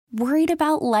Worried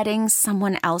about letting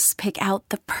someone else pick out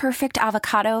the perfect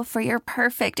avocado for your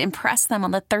perfect impress them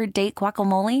on the third date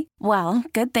guacamole? Well,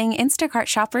 good thing Instacart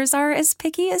shoppers are as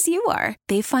picky as you are.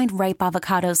 They find ripe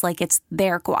avocados like it's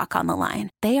their guac on the line.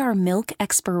 They are milk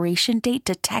expiration date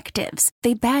detectives.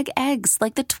 They bag eggs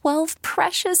like the 12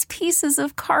 precious pieces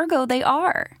of cargo they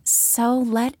are. So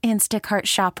let Instacart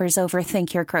shoppers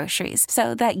overthink your groceries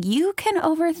so that you can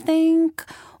overthink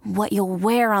what you'll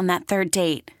wear on that third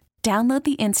date. Download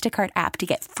the Instacart app to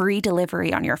get free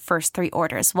delivery on your first 3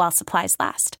 orders while supplies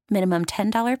last. Minimum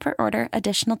 $10 per order.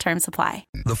 Additional terms apply.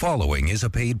 The following is a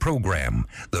paid program.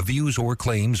 The views or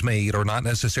claims made are not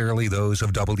necessarily those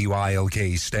of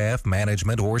WILK staff,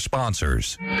 management, or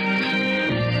sponsors.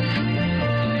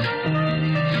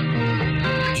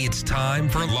 It's time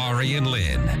for Laurie and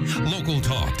Lynn. Local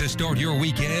talk to start your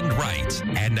weekend right.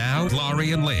 And now,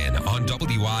 Laurie and Lynn on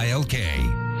WILK.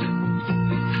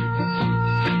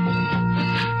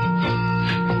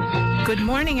 Good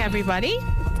morning, everybody.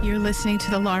 You're listening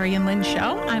to the Laurie and Lynn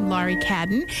Show. I'm Laurie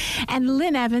Cadden, and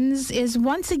Lynn Evans is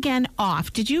once again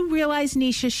off. Did you realize,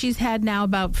 Nisha, she's had now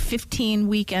about 15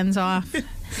 weekends off?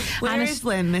 Where is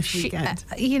Lynn this weekend?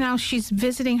 She's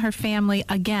visiting her family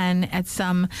again at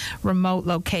some remote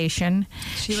location.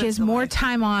 She has more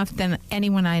time off than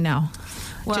anyone I know.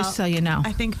 Well, just so you know.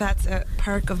 I think that's a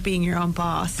perk of being your own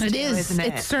boss. It is. Isn't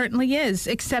it? It certainly is.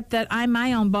 Except that I'm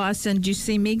my own boss, and do you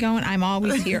see me going? I'm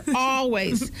always here,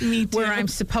 always Me too. where I'm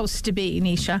supposed to be,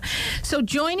 Nisha. So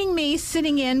joining me,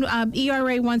 sitting in,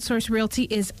 ERA One Source Realty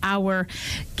is our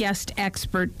guest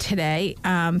expert today.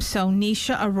 So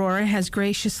Nisha Aurora has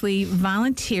graciously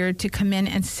volunteered to come in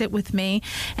and sit with me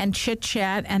and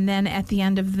chit-chat, and then at the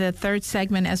end of the third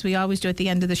segment, as we always do at the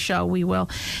end of the show, we will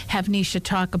have Nisha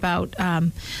talk about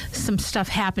some stuff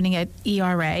happening at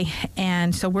ERA.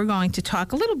 And so we're going to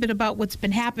talk a little bit about what's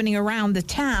been happening around the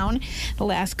town the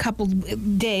last couple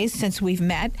days since we've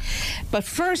met. But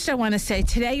first, I want to say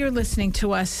today you're listening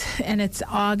to us, and it's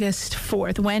August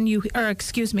 4th.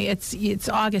 It's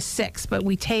August 6th, but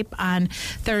we tape on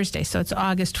Thursday, so it's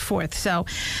August 4th. So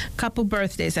a couple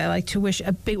birthdays. I like to wish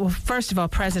first of all,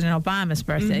 President Obama's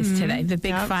birthday is today, the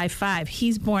big 5-5.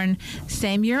 He's born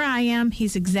same year I am.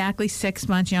 He's exactly 6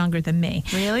 months younger than me.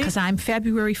 Really? Because I'm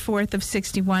February 4th of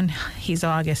 61. He's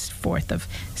August 4th of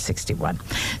 61.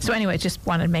 So anyway, just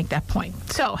wanted to make that point.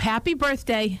 So happy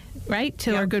birthday, right,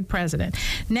 to our good president.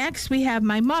 Next, we have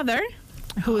my mother,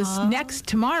 who is next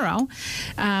tomorrow,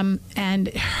 and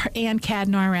Ann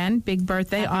Cadden, big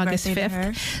birthday, Happy August birthday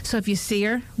 5th. So if you see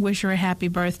her, wish her a happy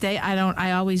birthday.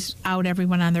 I always out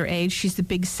everyone on their age. She's the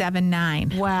big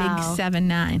 7'9". Wow. Big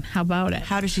 7'9". How about it?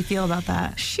 How does she feel about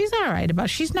that? She's all right about it.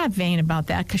 She's not vain about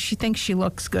that because she thinks she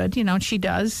looks good, and she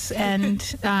does, and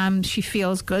she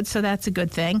feels good, so that's a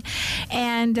good thing.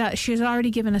 And she's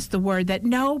already given us the word that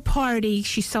no party,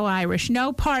 she's so Irish,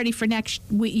 no party for next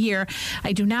year.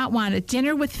 I do not want it.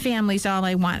 Dinner with families, all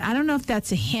I want. I don't know if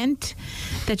that's a hint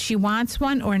that she wants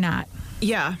one or not.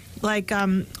 Yeah. Like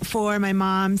for my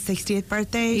mom's 60th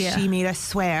birthday, she made us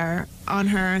swear on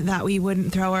her that we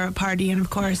wouldn't throw her a party. And, of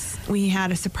course, we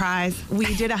had a surprise.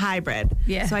 We did a hybrid.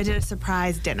 Yeah. So I did a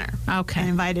surprise dinner. Okay. I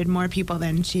invited more people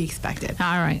than she expected.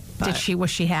 All right. Was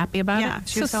she happy about it? Yeah,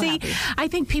 she was so happy. I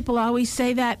think people always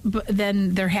say that, but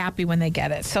then they're happy when they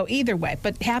get it. So either way,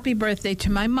 but happy birthday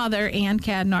to my mother, Ann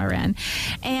Cadden, RN.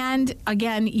 And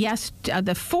again, the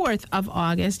 4th of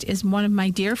August is one of my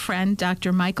dear friend,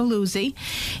 Dr. Michael Luzzi.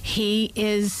 He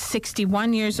is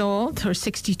 61 years old, or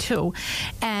 62,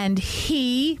 and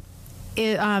he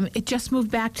it just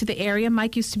moved back to the area.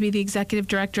 Mike used to be the executive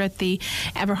director at the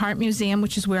Everhart Museum,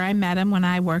 which is where I met him when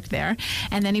I worked there.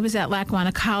 And then he was at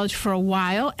Lackawanna College for a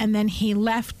while, and then he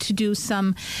left to do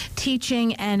some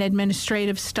teaching and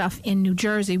administrative stuff in New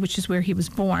Jersey, which is where he was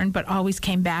born, but always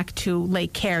came back to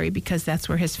Lake Cary because that's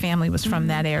where his family was from,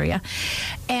 that area.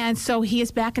 And so he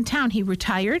is back in town. He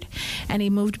retired, and he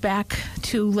moved back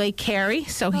to Lake Cary.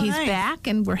 So he's nice. back,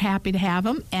 and we're happy to have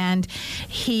him. And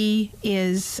he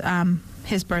is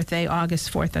his birthday,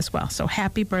 August 4th as well. So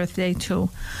happy birthday to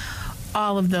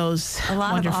all of those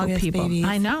wonderful people. Babies.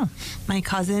 I know. My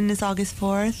cousin is August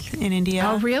 4th in India.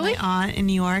 Oh, really? My aunt in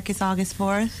New York is August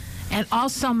 4th. And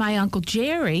also my Uncle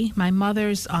Jerry, my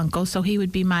mother's uncle, so he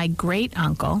would be my great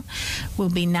uncle, will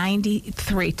be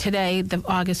 93. Today, the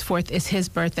August 4th, is his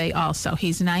birthday also.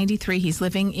 He's 93. He's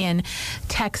living in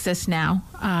Texas now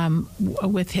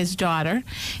with his daughter.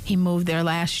 He moved there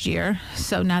last year,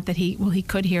 so not that he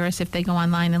could hear us if they go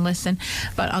online and listen.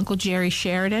 But Uncle Jerry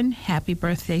Sheridan, happy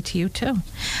birthday to you too.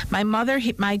 My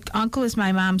uncle is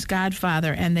my mom's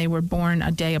godfather, and they were born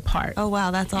a day apart. Oh,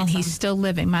 wow, that's awesome. And he's still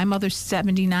living. My mother's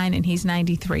 79, and and he's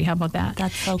 93. How about that?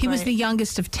 That's so He was great. the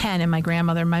youngest of 10 in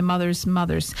my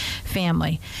mother's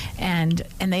family, and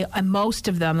most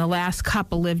of them, the last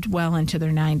couple, lived well into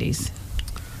their 90s.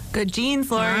 Good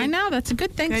genes, Laurie. I know, that's a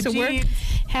good thing. Good so genes.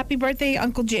 Happy birthday,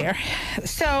 Uncle Jer.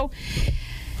 So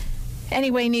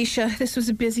anyway, Nisha, this was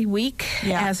a busy week,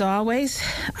 as always.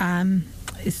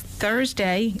 It's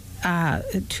Thursday,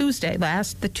 Tuesday,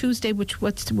 the Tuesday, which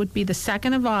would be the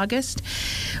 2nd of August.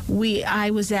 I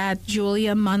was at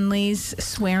Julia Munley's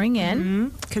swearing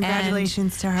in.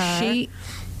 Congratulations to her. She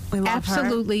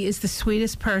absolutely is the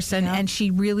sweetest person, and she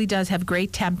really does have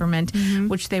great temperament,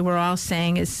 which they were all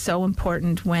saying is so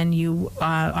important when you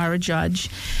are a judge.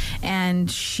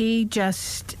 And she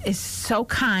just is so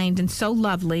kind and so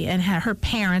lovely, and her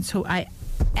parents, who I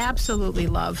absolutely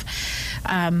love,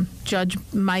 Judge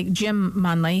Jim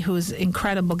Munley, who's an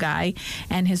incredible guy,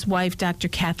 and his wife, Dr.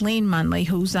 Kathleen Munley,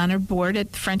 who's on her board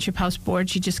at the Friendship House board.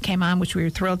 She just came on, which we were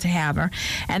thrilled to have her.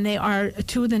 And they are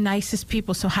two of the nicest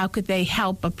people, so how could they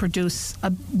help but produce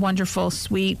a wonderful,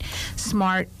 sweet,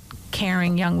 smart,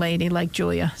 caring young lady like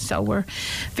Julia. So we're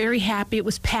very happy. It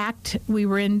was packed. We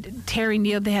were in Terry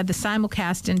Neal. They had the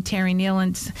simulcast in Terry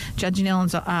Nealon's, Judge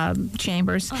Nealon's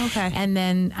chambers. Okay. And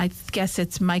then I guess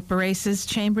it's Mike Barace's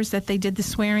chambers that they did the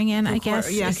swearing in, I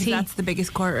guess. Yeah, because that's the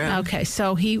biggest courtroom. Okay,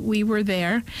 so we were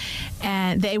there,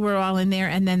 and they were all in there,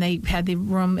 and then they had the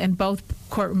room, and both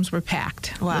courtrooms were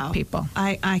packed with people.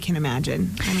 I can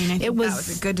imagine. I mean, I think that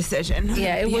was a good decision.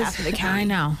 Yeah, it was. For the county. I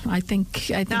know. I think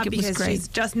Not it was because great.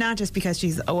 she's not just because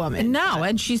she's a woman. No,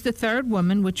 and she's the third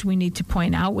woman, which we need to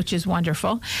point out, which is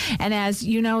wonderful. And as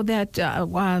you know, that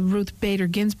Ruth Bader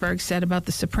Ginsburg said about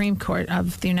the Supreme Court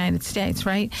of the United States,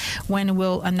 right? When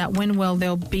will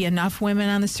there be enough women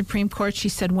on the Supreme Court? She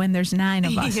said, when there's 9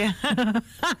 of us. Yeah.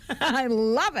 I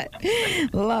love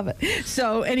it. Love it.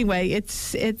 So anyway,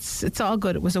 it's all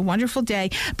good. It was a wonderful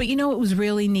day. But you know what was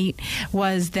really neat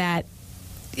was that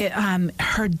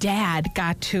her dad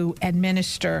got to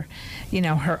administer,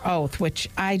 her oath, which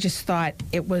I just thought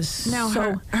it was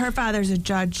her father's a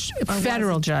judge.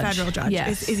 Federal judge. Federal judge.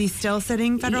 Yes. Is he still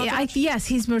sitting federal judge? Yes,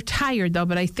 he's retired, though,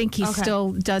 but I think he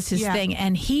still does his thing.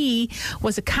 And he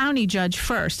was a county judge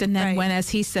first, and then when, as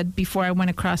he said before I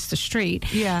went across the street,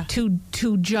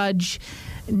 to Judge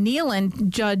Nealon,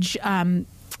 Judge...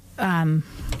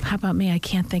 how about me? I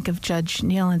can't think of Judge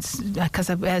Nealon's,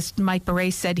 because as Mike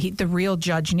Barace said, the real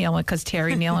Judge Nealon, because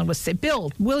Terry Nealon was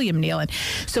William Nealon.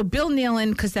 So Bill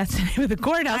Nealon, because that's the name of the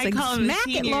courthouse. I call him the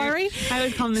senior. Laurie. I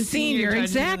would call him the senior Judge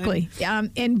exactly.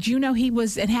 And he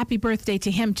was, and happy birthday to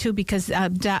him too, because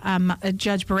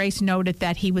Judge Barace noted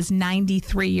that he was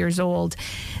 93 years old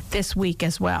this week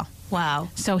as well. Wow.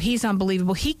 So he's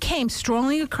unbelievable. He came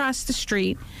strolling across the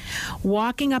street,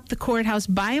 walking up the courthouse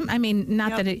by him. I mean,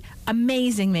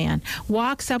 amazing man.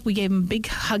 Walks up, we gave him a big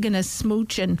hug and a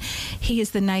smooch, and he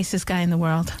is the nicest guy in the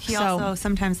world. He also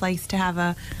sometimes likes to have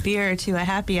a beer or two at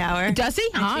happy hour. Does he?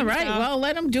 All right. So. Well,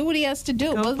 let him do what he has to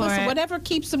do. Listen, whatever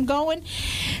keeps him going,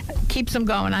 keeps him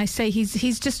going. I say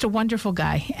he's just a wonderful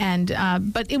guy. And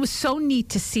but it was so neat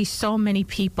to see so many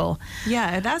people.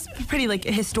 Yeah, that's pretty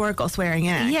historical swearing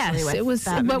in, actually. Yes. It was,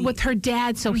 but with her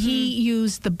dad, so he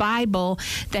used the Bible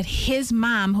that his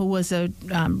mom, who was a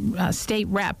state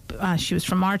rep, she was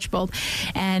from Archbold,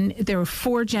 and there were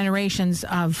 4 generations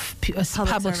of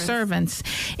public servants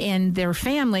in their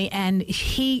family, and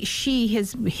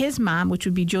his mom, which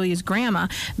would be Julia's grandma,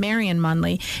 Marion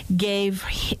Munley, gave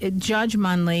Judge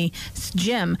Munley,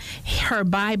 Jim, her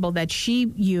Bible that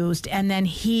she used, and then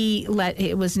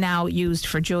it was now used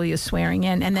for Julia's swearing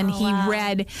in, and then he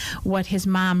read what his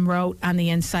mom wrote on the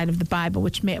inside of the Bible,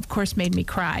 which of course made me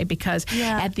cry, because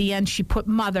at the end she put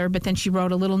mother, but then she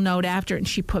wrote a little note after it and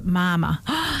she put mama.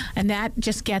 And that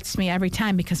just gets me every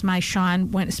time, because my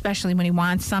Sean, especially when he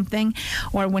wants something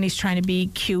or when he's trying to be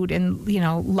cute and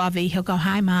lovey, he'll go,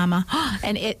 hi mama.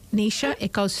 And Nisha,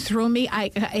 it goes through me.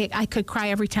 I could cry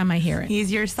every time I hear it.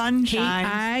 He's your sunshine.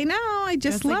 I know. I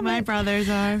just love like my brothers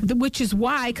are. Which is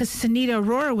why, because Sunita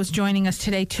Aurora was joining us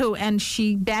today too, and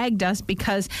she bagged us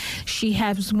because she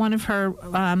has one of her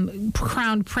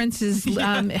crown princes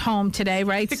home today,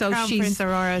 right? Crown Prince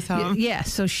Aurora's home. Yeah.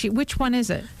 So which one is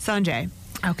it? Sanjay.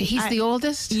 Okay, he's the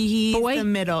oldest. He's boy? the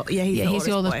middle. Yeah, he's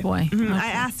the oldest boy. Mm-hmm. Okay.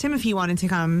 I asked him if he wanted to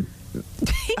come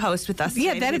host with us.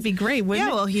 Yeah, that'd be great. Wouldn't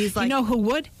it? Well, he's like, who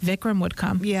would? Vikram would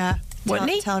come. Yeah.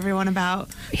 Wouldn't he? Tell everyone about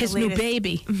his new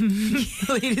baby.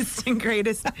 Latest and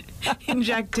greatest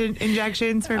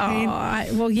injections for pain.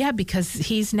 Well, yeah, because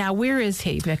he's now, where is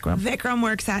he, Vikram? Vikram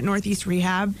works at Northeast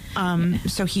Rehab.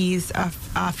 So he's a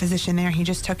physician there. He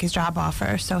just took his job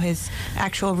offer. So his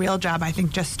actual real job, I think,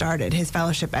 just started. His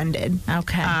fellowship ended.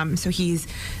 Okay. So he's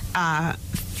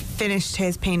finished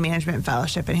his pain management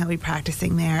fellowship, and he'll be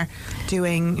practicing there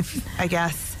doing, I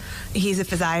guess, he's a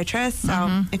physiatrist,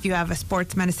 so if you have a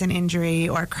sports medicine injury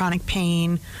or chronic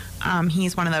pain,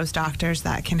 he's one of those doctors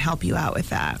that can help you out with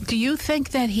that. Do you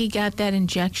think that he got that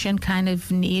injection kind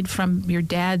of need from your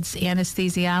dad's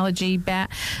anesthesiology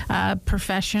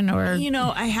profession? Or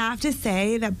I have to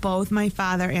say that both my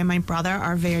father and my brother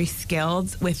are very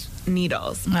skilled with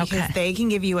needles. Okay. Because they can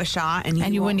give you a shot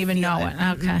and you wouldn't even know it.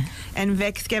 Okay. And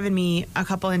Vic's given me a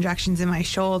couple injections in my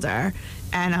shoulder,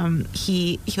 and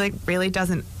he like really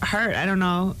doesn't hurt. I don't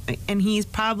know. And he's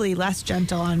probably less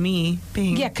gentle on me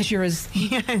being... Yeah, because you're his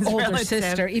older relative.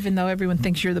 sister, even though everyone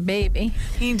thinks you're the baby.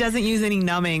 He doesn't use any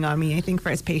numbing on me. I think for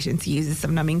his patients, he uses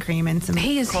some numbing cream and some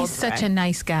He's cold such spray. a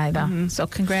nice guy, though. So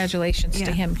congratulations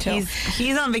to him, too.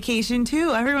 He's on vacation,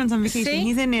 too. Everyone's on vacation. See?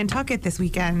 He's in Nantucket this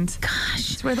weekend.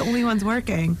 Gosh. We're the only ones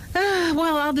working.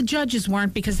 Well, all the judges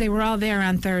weren't because they were all there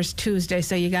on Tuesday,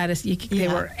 so they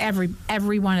were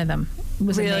every one of them. It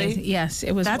was really? amazing. Yes,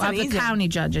 it was That's of amazing. the county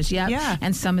judges, yeah.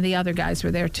 And some of the other guys were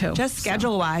there, too. Just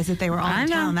schedule-wise, that they were all in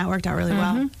town. That worked out really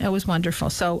well. It was wonderful.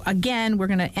 So, again, we're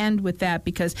going to end with that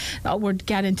because we'll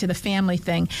get into the family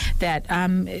thing, that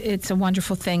it's a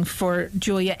wonderful thing for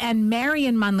Julia. And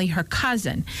Marion Munley, her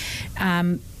cousin,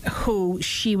 who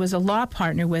she was a law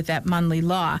partner with at Munley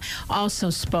Law, also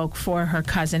spoke for her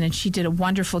cousin, and she did a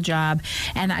wonderful job.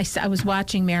 And I was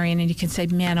watching Marion, and you can say,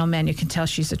 man, oh man, you can tell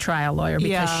she's a trial lawyer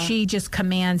because she just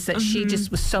commands that. She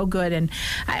just was so good. And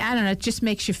I don't know, it just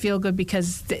makes you feel good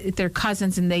because they're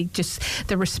cousins, and they just,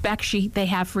 the respect they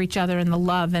have for each other and the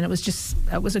love. And it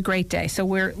was a great day.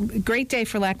 So a great day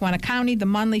for Lackawanna County, the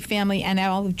Munley family, and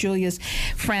all of Julia's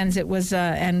friends. It was,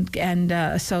 and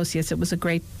associates. It was a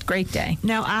great day.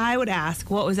 Now, I would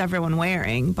ask, what was everyone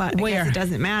wearing? But I guess it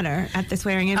doesn't matter at the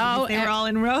swearing-in because they were all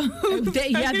in robes.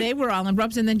 They were all in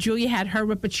robes. And then Julia had her,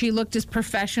 but she looked as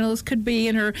professional as could be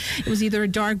in her. It was either a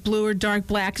dark blue or dark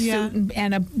black suit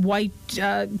and a white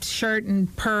shirt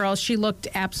and pearls. She looked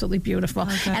absolutely beautiful.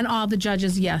 Okay. And all the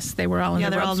judges, yes, they were all in their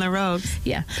robes. Yeah, they're all in their robes.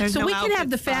 Yeah. So we could have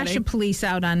the fashion police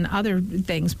out on other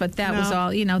things, but that was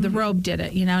all, the robe did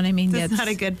it. You know what I mean? That's not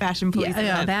a good fashion police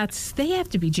event. They have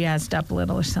to be jazzed up a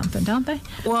little or something, don't they?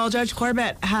 Well, Judge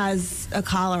Corbett has a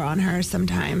collar on her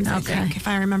sometimes, I think, if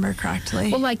I remember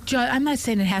correctly. Well, I'm not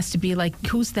saying it has to be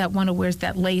who's that one who wears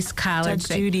that lace collar? Judge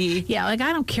Judy. Yeah, I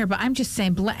don't care, but I'm just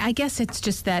saying, I guess it's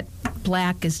just that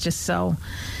black is just so...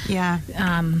 Yeah.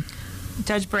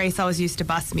 Judge Brace always used to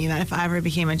bust me that if I ever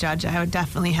became a judge, I would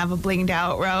definitely have a blinged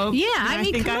out robe. Yeah, I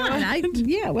mean, come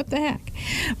on. What the heck?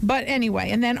 But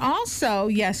anyway, and then also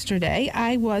yesterday,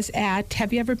 I was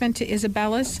have you ever been to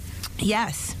Isabella's?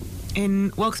 Yes.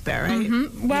 In Wilkes-Barre, right?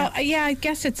 Mm-hmm. Well, yeah, I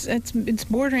guess it's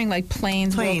bordering like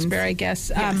Plains, Wilkes-Barre, I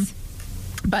guess. Yes.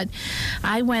 But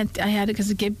I had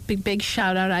to give big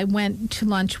shout out. I went to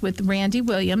lunch with Randy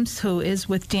Williams, who is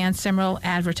with Dan Simmerl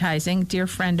Advertising, dear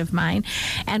friend of mine,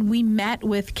 and we met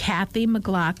with Kathy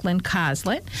McLaughlin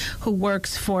Coslet, who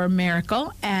works for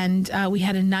Miracle, and we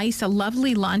had a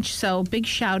lovely lunch. So big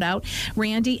shout out.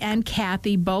 Randy and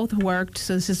Kathy both worked.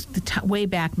 So this is the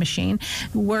Wayback Machine.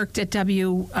 Worked at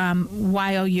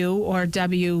WYOU or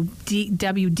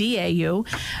WDAU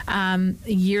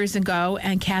years ago,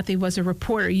 and Kathy was a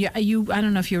reporter. I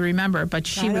don't know if you remember, but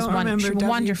she was wonderful.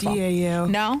 WDAU.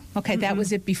 No? Okay, that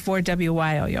was it before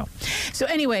WYOU. So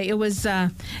anyway, it was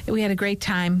we had a great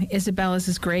time. Isabella's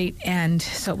is great, and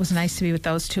so it was nice to be with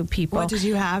those two people. What did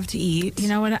you have to eat? You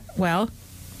know what?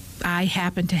 I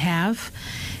happened to have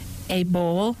a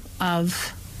bowl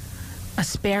of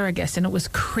asparagus, and it was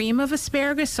cream of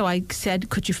asparagus. So I said,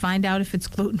 could you find out if it's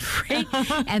gluten-free?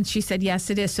 And she said, yes,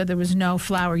 it is. So there was no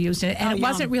flour used in it. And it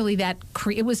wasn't really that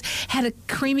had a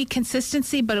creamy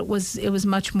consistency, but it was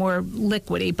much more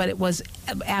liquidy, but it was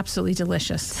absolutely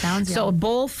delicious. Sounds so a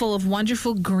bowl full of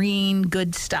wonderful green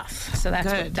good stuff. So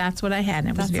that's what I had,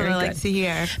 and it was very good. That's what I like to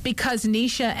hear. Because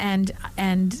Nisha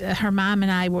and her mom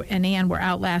and I and Ann were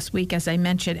out last week, as I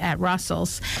mentioned, at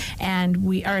Russell's, and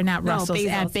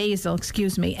at Basil,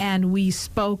 excuse me, and we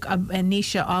spoke of, and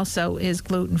Nisha also is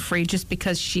gluten-free just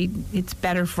because it's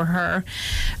better for her,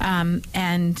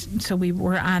 and so we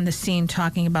were on the scene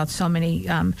talking about so many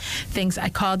things. I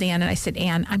called Ann and I said,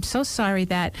 Ann, I'm so sorry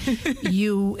that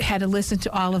you had to listen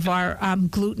to all of our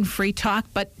gluten-free talk,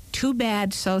 but too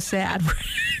bad, so sad.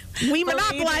 We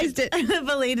monopolized it.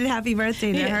 Belated happy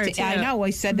birthday to her, too. I know. I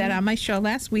said that on my show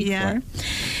last week. Yeah.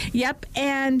 Yep.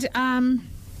 And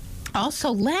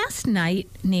also last night,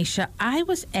 Nisha, I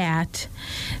was at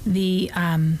the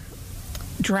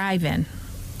drive-in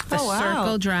the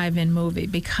Circle Drive-In movie,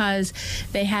 because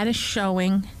they had a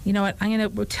showing. You know what? I'm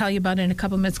going to tell you about it in a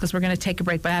couple minutes because we're going to take a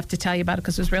break, but I have to tell you about it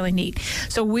because it was really neat.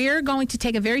 So we're going to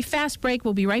take a very fast break.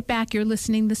 We'll be right back. You're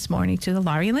listening this morning to the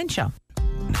Laurie and Lynn Show.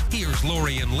 Here's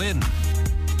Laurie and Lynn.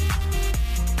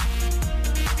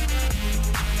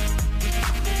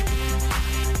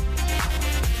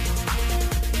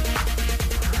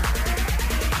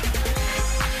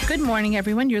 Good morning,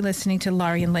 everyone. You're listening to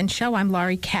Laurie and Lynn Show. I'm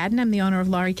Laurie Cadden. I'm the owner of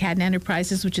Laurie Cadden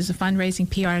Enterprises, which is a fundraising,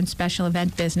 PR, and special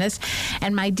event business.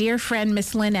 And my dear friend,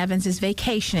 Miss Lynn Evans, is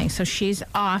vacationing, so she's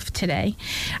off today.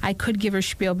 I could give her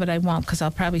spiel, but I won't because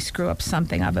I'll probably screw up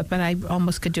something of it, but I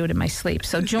almost could do it in my sleep.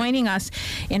 So joining us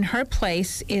in her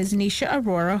place is Nisha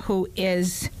Aurora, who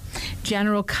is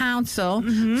General Counsel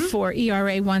for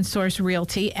ERA One Source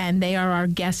Realty, and they are our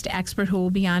guest expert who will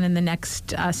be on in the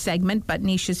next segment. But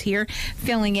Nisha's here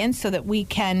filling in so that we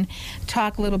can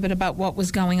talk a little bit about what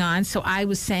was going on. So I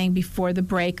was saying before the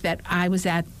break that I was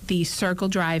at the Circle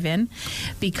Drive-In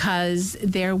because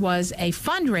there was a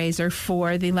fundraiser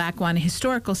for the Lackawanna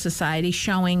Historical Society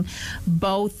showing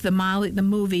both the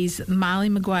movies Molly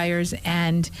Maguire's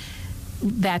and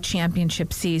that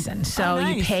championship season. So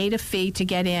you paid a fee to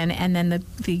get in, and then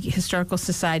the Historical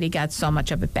Society got so much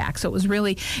of it back. So it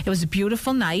was a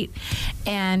beautiful night.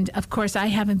 And of course, I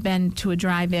haven't been to a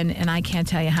drive-in, and I can't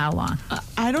tell you how long.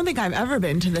 I don't think I've ever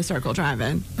been to the Circle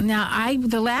Drive-In. Now,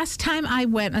 the last time I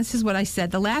went, this is what I said,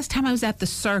 the last time I was at the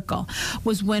Circle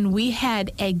was when we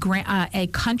had a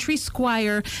Country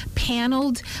Squire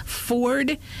paneled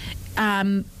Ford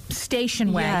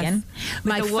station wagon.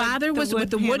 My father was with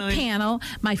the wood panel.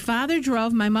 My father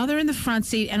drove, my mother in the front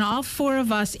seat, and all four of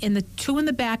us two in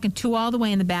the back and two all the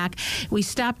way in the back. We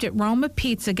stopped at Roma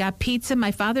Pizza, got pizza.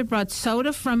 My father brought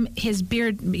soda from his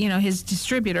beer, his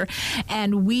distributor,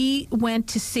 and we went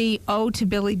to see Ode to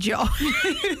Billy Joe.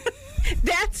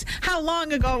 That's how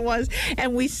long ago it was.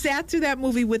 And we sat through that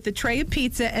movie with the tray of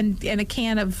pizza and a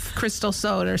can of Crystal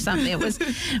soda or something. It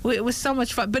was so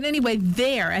much fun. But anyway,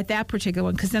 there at that particular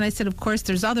one, because then I said, of course,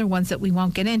 there's other ones that we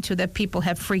won't get into that people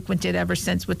have frequented ever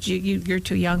since, which you're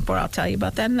too young for. I'll tell you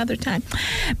about that another time.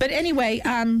 But anyway,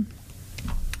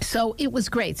 so it was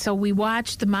great. So we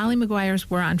watched the Molly Maguires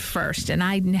were on first, and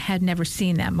I had never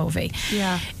seen that movie.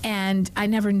 Yeah. And I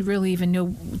never really even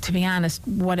knew, to be honest,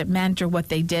 what it meant or what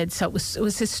they did. So it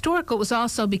was historical. It was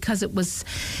also because it was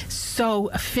so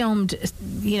filmed,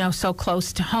 so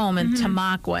close to home, and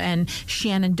Tamaqua and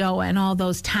Shenandoah and all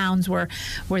those towns were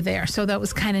there. So that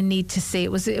was kind of neat to see.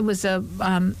 It was a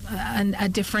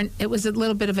different. It was a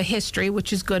little bit of a history,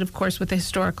 which is good, of course, with the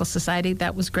Historical Society.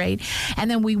 That was great. And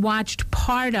then we watched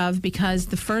part of, because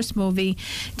the first movie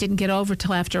didn't get over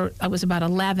till after I was about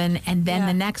 11, and then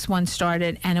the next one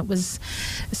started, and it was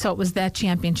that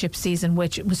championship season,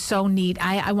 which it was so neat.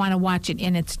 I want to watch it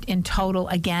in total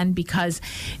again, because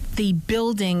the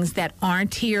buildings that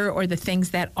aren't here or the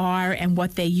things that are and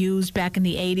what they used back in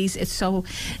the 80s, it's so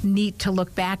neat to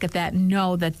look back at that and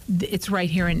know that it's right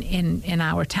here in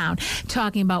our town.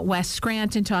 Talking about West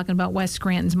Scranton, talking about West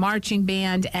Scranton's marching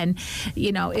band, and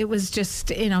it was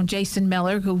just Jason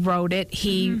Miller, who wrote it,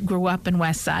 he grew up in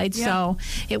West Side, so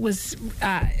it was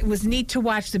neat to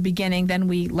watch the beginning. Then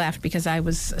we left because I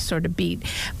was sort of beat,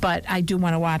 but I do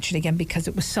want to watch it again because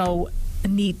it was so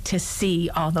neat to see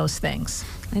all those things.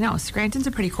 I know, Scranton's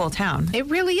a pretty cool town. It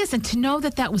really is, and to know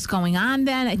that was going on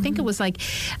then, I think it was like,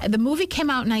 the movie came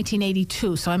out in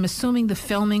 1982, so I'm assuming the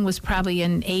filming was probably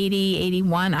in 80,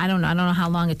 81, I don't know how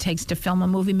long it takes to film a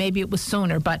movie, maybe it was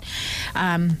sooner, but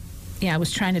I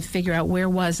was trying to figure out where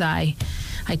was I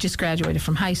just graduated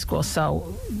from high school,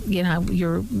 so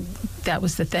that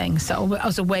was the thing. So I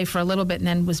was away for a little bit and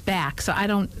then was back. So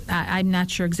I'm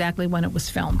not sure exactly when it was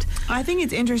filmed. I think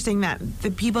it's interesting that the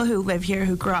people who live here,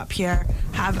 who grew up here,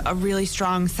 have a really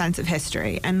strong sense of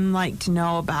history and like to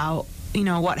know about,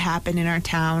 what happened in our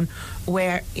town,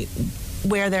 where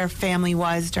their family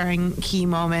was during key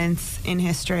moments in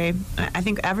history. I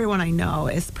think everyone I know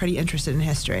is pretty interested in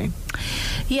history.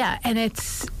 Yeah, and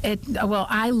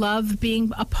I love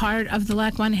being a part of the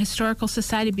Lackawanna Historical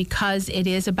Society because it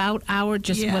is about what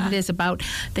it is about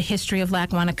the history of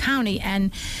Lackawanna County,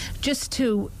 and just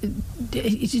to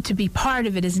be part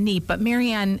of it is neat. But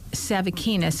Marianne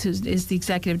Savakinis, who is the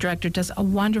executive director, does a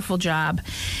wonderful job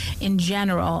in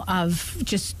general of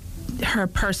just her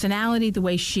personality, the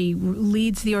way she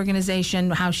leads the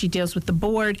organization, how she deals with the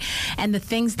board, and the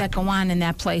things that go on in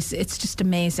that place. It's just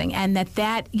amazing. And that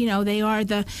they are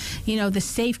the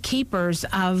safe keepers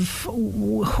of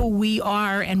who we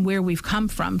are and where we've come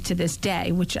from to this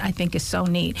day, which I think is so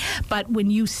neat. But when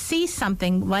you see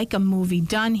something like a movie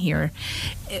done here,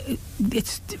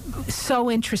 it's so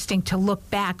interesting to look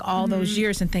back all those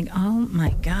years and think, oh my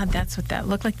God, that's what that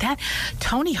looked like. That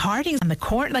Tony Harding's on the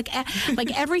court, like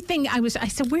everything. I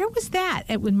said, where was that?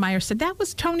 And when Meyer said that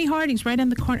was Tony Harding's right on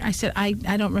the corner, I said, I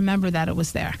don't remember that it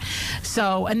was there.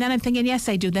 So, and then I'm thinking, yes,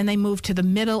 I do. Then they moved to the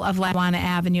middle of Lackawanna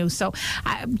Avenue. So,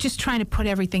 I'm just trying to put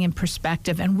everything in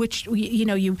perspective. And which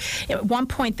at one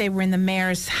point they were in the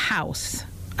mayor's house.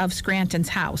 Of Scranton's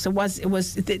house. It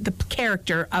was the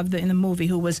character in the movie,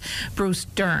 who was Bruce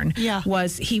Dern. Yeah.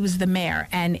 He was the mayor,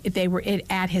 and they were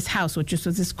at his house, which was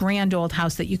this grand old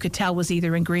house that you could tell was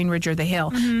either in Greenridge or the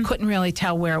Hill. Couldn't really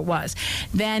tell where it was.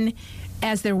 Then,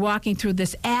 as they're walking through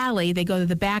this alley, they go to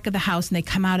the back of the house and they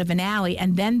come out of an alley,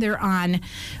 and then they're on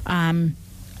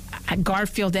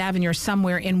Garfield Avenue or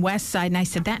somewhere in West Side, and I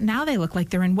said, that now they look like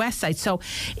they're in West Side. So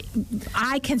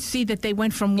I can see that they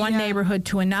went from one neighborhood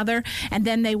to another, and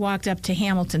then they walked up to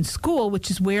Hamilton School,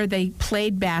 which is where they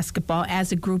played basketball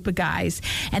as a group of guys,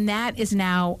 and that is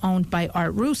now owned by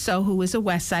Art Russo, who is a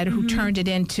West Sider who turned it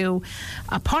into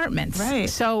apartments. Right.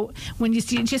 So when you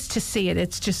see, just to see it,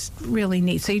 it's just really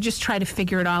neat. So you just try to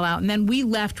figure it all out, and then we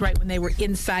left right when they were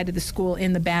inside of the school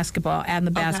in the basketball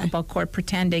court,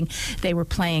 pretending they were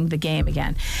playing the game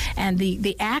again. And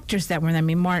the actors that were there,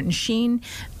 Martin Sheen,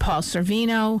 Paul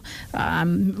Sorvino,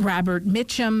 Robert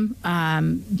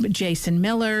Mitchum, Jason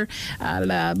Miller,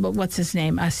 what's his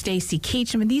name, Stacy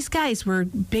Keach. I mean, these guys were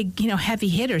big, heavy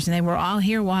hitters, and they were all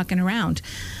here walking around.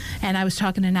 And I was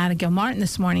talking to Nada Gilmartin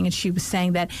this morning, and she was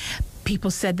saying that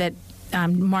people said that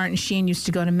Martin Sheen used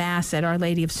to go to Mass at Our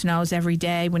Lady of Snows every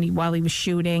day while he was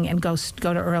shooting, and go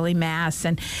to early Mass,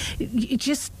 and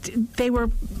they were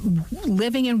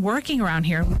living and working around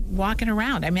here, walking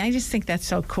around. I mean, I just think that's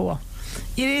so cool.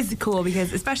 It is cool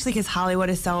especially because Hollywood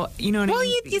is so, you know what I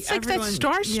mean? It's like that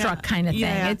starstruck kind of thing.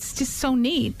 Yeah. It's just so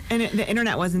neat. And the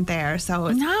internet wasn't there, so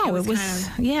it was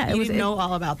didn't know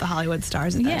all about the Hollywood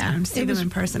stars at that time. To see them in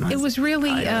person was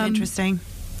really interesting.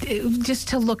 Just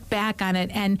to look back on it.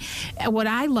 And what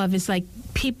I love is like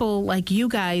people like you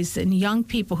guys and young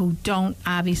people who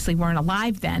weren't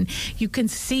alive then, you can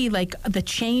see like the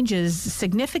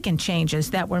significant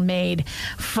changes that were made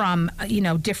from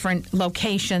different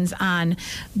locations on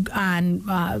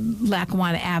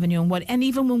Lackawanna Avenue, and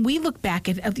even when we look back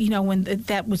at when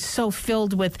that was so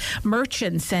filled with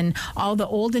merchants and all the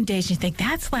olden days, you think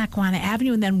that's Lackawanna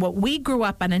Avenue, and then what we grew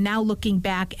up on, and now looking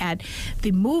back at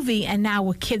the movie and now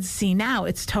what kids see now,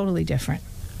 it's totally different.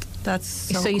 That's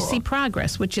so you cool. see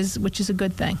progress, which is a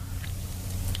good thing.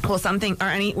 Well,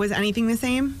 was anything the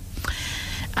same?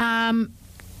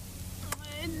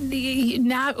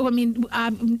 Not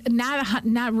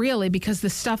really, because the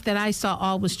stuff that I saw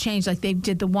all was changed. Like they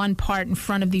did the one part in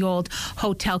front of the old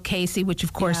Hotel Casey, which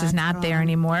of course is not there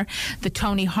anymore. The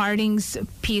Tony Harding's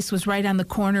piece was right on the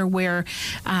corner where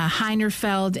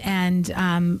Heinerfeld and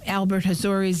Albert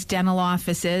Hazuri's dental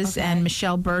office is, and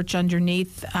Michelle Birch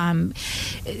underneath.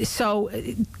 So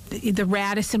the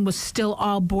Radisson was still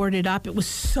all boarded up. It was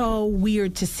so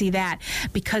weird to see that,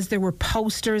 because there were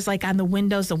posters like on the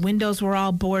windows. The windows were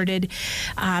all boarded.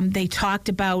 They talked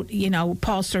about,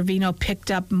 Paul Sorvino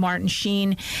picked up Martin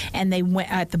Sheen, and they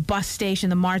went at the bus station,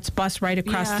 the Mart's bus right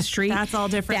across the street. That's all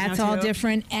different. That's all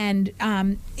different. And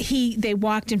they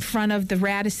walked in front of the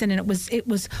Radisson, and it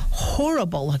was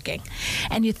horrible looking.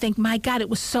 And you think, my God, it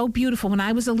was so beautiful. When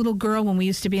I was a little girl, when we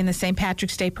used to be in the St.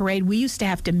 Patrick's Day Parade, we used to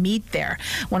have to meet there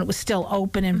when it was still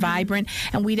open and vibrant,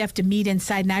 and we'd have to meet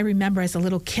inside. And I remember as a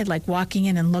little kid, like walking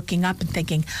in and looking up and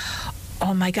thinking,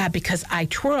 oh my God, because I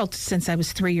twirled since I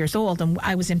was 3 years old, and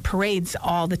I was in parades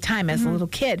all the time as a little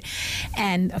kid,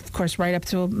 and of course right up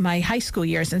to my high school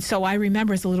years. And so I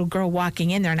remember as a little girl walking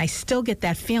in there, and I still get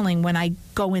that feeling when I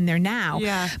go in there now.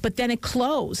 Yeah. But then it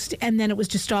closed, and then it was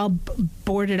just all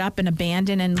boarded up and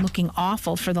abandoned and looking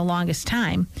awful for the longest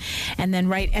time. And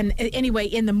then anyway,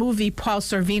 in the movie, Paul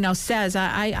Sorvino says,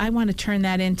 I want to turn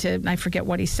that into, I forget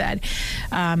what he said.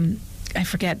 I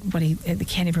forget what I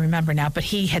can't even remember now, but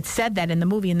he had said that in the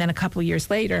movie, and then a couple years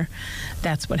later,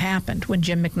 that's what happened when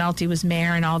Jim McNulty was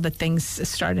mayor and all the things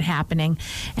started happening,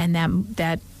 and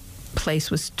that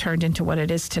place was turned into what it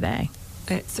is today.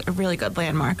 it's a really good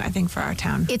landmark, I think, for our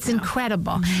town. It's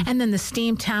incredible. And then the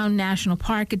Steamtown National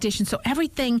Park edition. So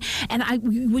everything, and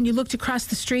when you looked across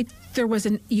the street,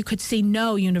 you could see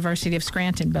no University of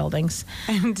Scranton buildings.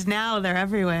 And now they're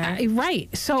everywhere.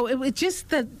 Right. So it was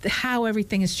just how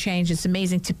everything has changed. It's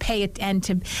amazing to pay it and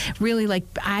to really, like,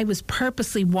 I was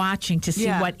purposely watching to see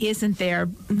what isn't there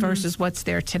versus what's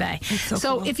there today. It's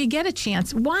so cool. If you get a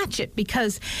chance, watch it,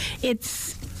 because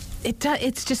it's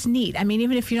just neat. I mean,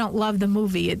 even if you don't love the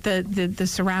movie, the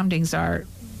surroundings are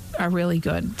really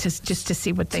good to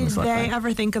see what things look like. Did they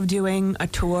ever think of doing a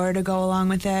tour to go along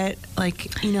with it?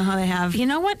 Like, you know how they have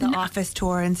the office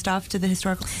tour and stuff? Did the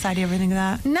Historical Society ever think of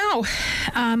that? No.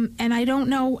 And I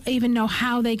don't even know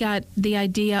how they got the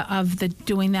idea of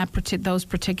doing those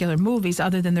particular movies,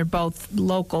 other than they're both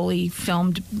locally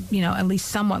filmed, at least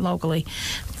somewhat locally,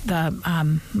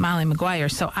 the Molly Maguire.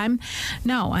 So I'm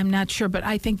not sure, but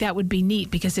I think that would be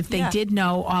neat, because if they did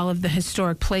know all of the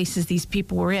historic places these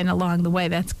people were in along the way,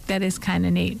 that is kind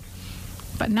of neat.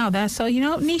 But no, that's so.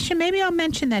 Nisha, maybe I'll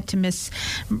mention that to Miss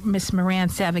Moran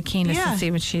Savakinas and see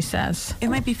what she says. It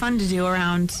might be fun to do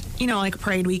around, like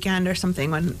parade weekend or something,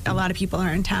 when a lot of people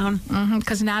are in town.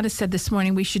 Because Nada said this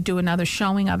morning we should do another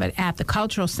showing of it at the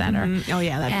Cultural Center. Oh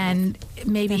yeah, and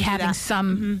maybe having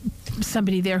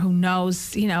somebody there who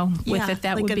knows, with it.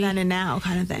 That like would a be then and now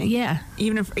kind of thing. Yeah.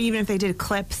 Even if they did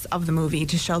clips of the movie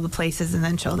to show the places and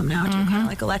then show them now, kind of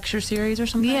like a lecture series or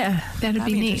something. Yeah, that'd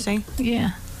be neat. Interesting.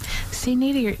 Yeah. See,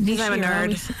 Nisha, I'm a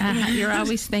nerd. You're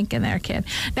always thinking there, kid.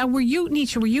 Now,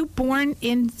 Nisha, were you born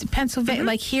in Pennsylvania,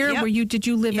 like here? Yep. Did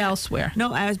you live elsewhere?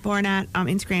 No, I was born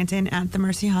in Scranton at the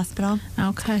Mercy Hospital.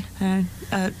 Okay.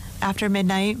 After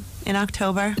midnight in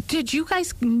October. Did you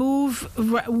guys move,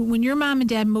 when your mom and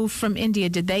dad moved from India,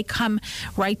 did they come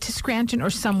right to Scranton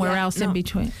or somewhere else in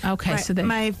between? Okay, right. so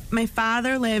my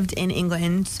father lived in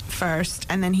England first,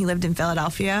 and then he lived in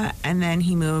Philadelphia, and then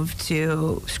he moved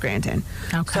to Scranton.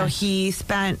 Okay. So he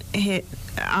spent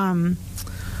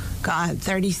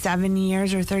 37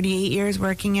 years or 38 years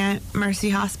working at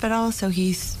Mercy Hospital. So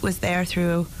he was there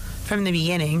from the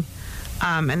beginning.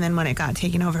 And then when it got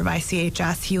taken over by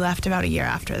CHS, he left about a year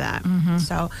after that.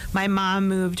 So my mom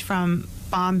moved from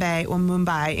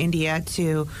Mumbai, India,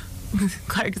 to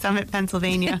Clark Summit,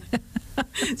 Pennsylvania.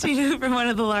 She moved from one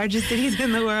of the largest cities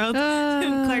in the world.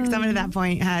 Clark Summit at that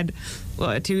point had 2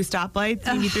 stoplights,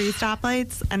 maybe 3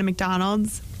 stoplights, and a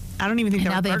McDonald's. I don't even think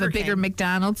now they have a Burger bigger King.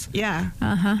 McDonald's. Yeah.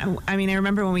 I mean, I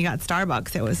remember when we got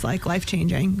Starbucks, it was like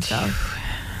life-changing. So...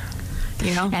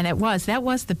 And that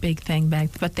was the big thing back,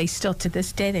 but they still, to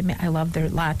this day, I love their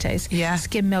lattes. Yeah.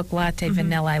 Skim milk latte,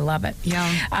 vanilla, I love it.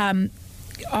 Yeah.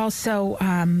 Also,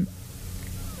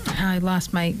 I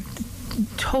lost my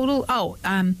total,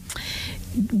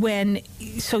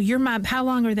 so your mom, how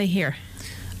long are they here?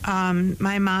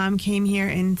 My mom came here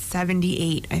in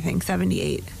 78, I think,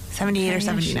 78 or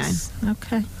 79.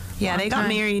 Okay. Yeah, they got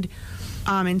married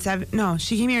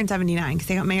she came here in 79, because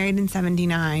they got married in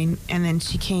 79, and then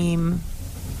she came,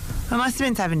 it must have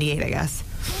been 78, I guess.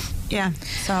 Yeah,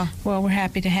 so. Well, we're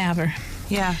happy to have her.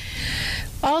 Yeah.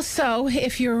 Also,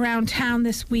 if you're around town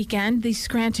this weekend, the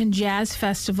Scranton Jazz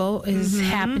Festival is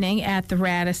happening at the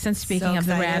Radisson, speaking of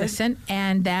the Radisson,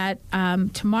 and that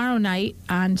tomorrow night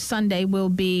on Sunday will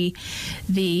be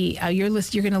you're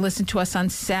going to listen to us on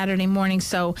Saturday morning.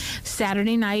 So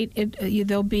Saturday night,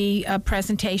 there'll be a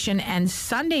presentation, and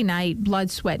Sunday night,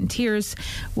 Blood, Sweat, and Tears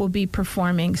will be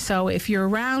performing. So if you're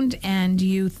around and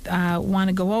you want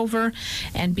to go over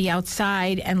and be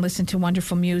outside and listen to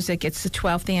wonderful music, it's the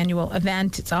 12th annual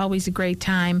event. It's always a great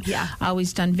time. Yeah.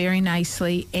 Always done very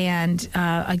nicely. And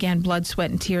again, Blood, Sweat,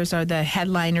 and Tears are the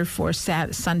headliner for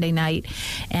Sunday night.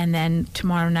 And then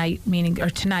tomorrow night,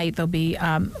 tonight, there'll be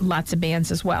lots of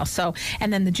bands as well. So,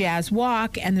 and then the Jazz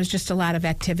Walk, and there's just a lot of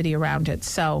activity around it.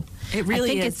 So it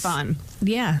really is fun.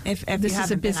 Yeah. If this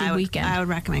is a busy weekend. I would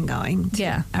recommend going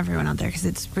to everyone out there, because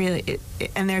it's really,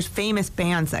 and there's famous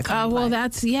bands that come. Oh, well,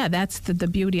 that's the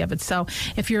beauty of it. So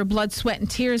if you're a Blood, Sweat,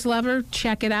 and Tears lover,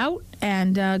 check it out.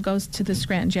 And goes to the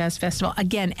Scranton Jazz Festival.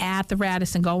 Again, at the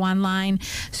Radisson. Go online,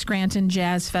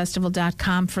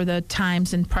 scrantonjazzfestival.com for the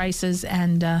times and prices,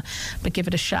 but give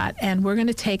it a shot. And we're going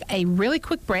to take a really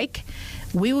quick break.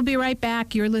 We will be right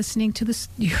back. You're listening this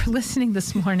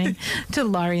morning to the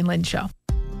Laurie and Lynn Show.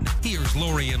 Here's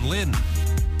Laurie and Lynn.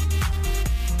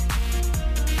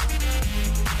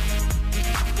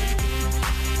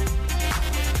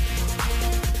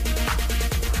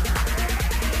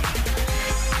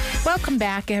 Welcome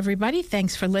back, everybody.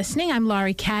 Thanks for listening. I'm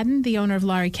Laurie Cadden, the owner of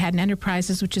Laurie Cadden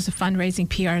Enterprises, which is a fundraising,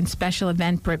 PR, and special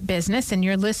event business. And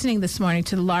you're listening this morning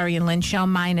to the Laurie and Lynn Show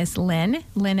minus Lynn.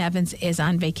 Lynn Evans is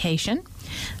on vacation.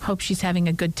 Hope she's having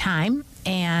a good time.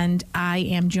 And I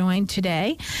am joined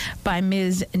today by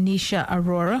Ms. Nisha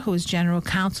Arora, who is General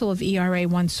Counsel of ERA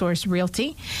One Source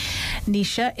Realty.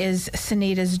 Nisha is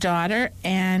Sunita's daughter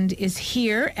and is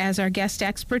here as our guest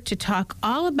expert to talk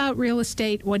all about real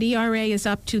estate, what ERA is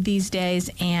up to these days,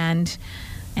 and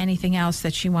anything else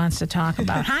that she wants to talk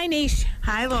about. Hi, Nish.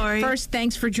 Hi, Laurie. First,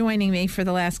 thanks for joining me for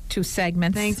the last two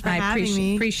segments. Thanks for having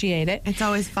me. Appreciate it. It's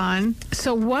always fun.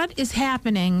 So what is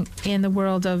happening in the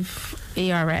world of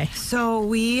ERA? So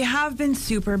we have been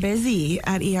super busy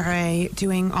at ERA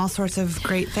doing all sorts of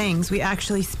great things. We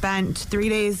actually spent 3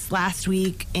 days last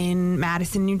week in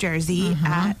Madison, New Jersey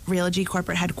at Realogy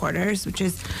Corporate Headquarters, which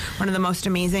is one of the most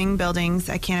amazing buildings.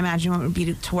 I can't imagine what it would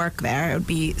be to work there. It would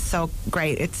be so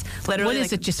great. It's literally What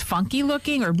is it, just funky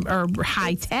looking or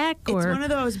high tech? It's one of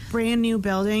those brand new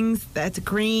buildings that's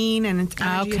green and it's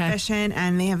energy efficient,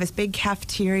 and they have this big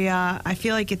cafeteria. I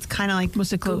feel like it's kind of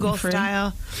like Google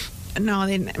style. No,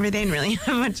 they didn't really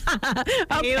have much.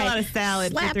 I ate a lot of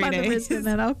salad Slap for 3 on days. The wrist of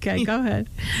that. Okay, go ahead.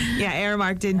 Yeah,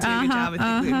 Aramark didn't do a good job with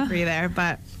the gluten-free there.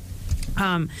 But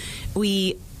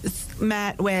we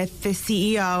met with the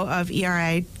CEO of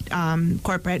ERA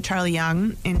Corporate, Charlie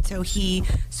Young, and so he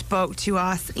spoke to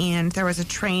us, and there was a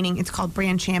training. It's called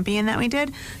Brand Champion that we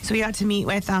did. So we got to meet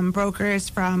with brokers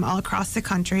from all across the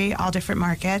country, all different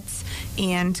markets,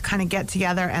 and kind of get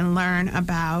together and learn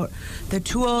about the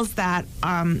tools that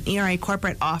ERA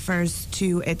Corporate offers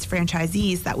to its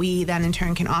franchisees that we then in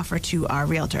turn can offer to our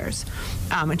realtors,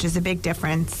 which is a big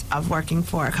difference of working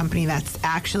for a company that's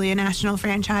actually a national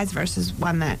franchise versus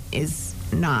one that is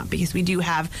not, because we do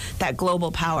have that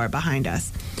global power behind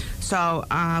us. So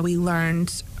we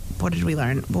learned, what did we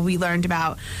learn? Well, we learned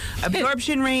about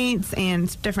absorption rates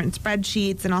and different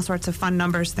spreadsheets and all sorts of fun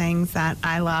numbers things that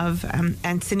I love.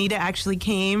 And Sunita actually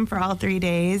came for all 3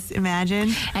 days,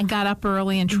 imagine. And got up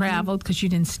early and traveled because you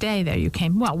didn't stay there. You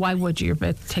came, well, why would you? But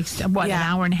it takes, an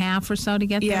hour and a half or so to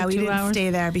get there? Yeah, we 2 didn't hours?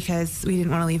 stay there because we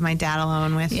didn't want to leave my dad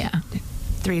alone with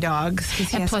 3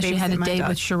 dogs. And plus you had a date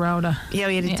with Sharota. Yeah,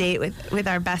 we had a date with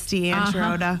our bestie, Ann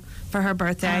Sharota, for her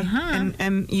birthday.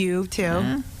 And you,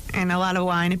 too. And a lot of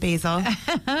wine at Basil.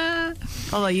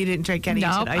 Although you didn't drink any.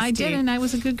 No, I didn't. I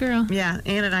was a good girl. Yeah,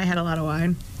 Ann and I had a lot of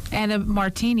wine. And a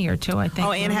martini or two, I think.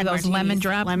 Oh, Ann had those martinis. lemon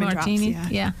drop martinis.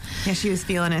 Yeah, she was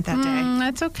feeling it that day.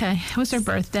 That's okay. It was her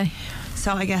birthday.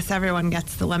 So I guess everyone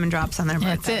gets the lemon drops on their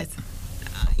birthdays. That's it.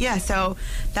 Yeah, so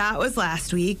that was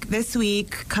last week. This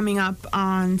week, coming up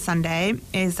on Sunday,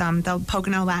 is the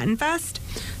Pocono Latin Fest.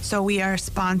 So we are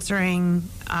sponsoring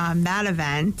that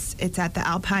event. It's at the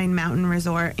Alpine Mountain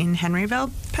Resort in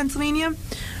Henryville, Pennsylvania.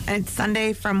 And it's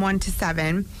Sunday from 1 to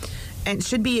 7. And it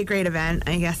should be a great event.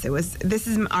 I guess this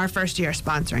is our first year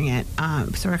sponsoring it.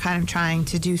 So we're kind of trying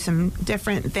to do some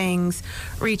different things,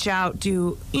 reach out,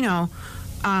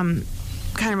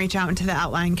 kind of reach out into the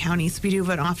outlying counties. We do have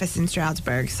an office in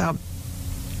Stroudsburg. So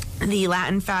the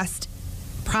Latin Fest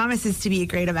promises to be a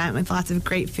great event with lots of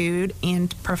great food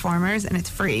and performers, and it's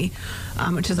free,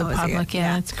 which is the always public.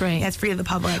 Yeah, it's great. Yeah, it's free to the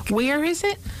public. Where is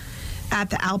it? At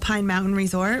the Alpine Mountain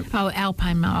Resort. Oh,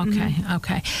 Alpine Mountain.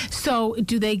 Okay. So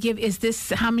do they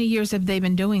how many years have they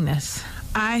been doing this?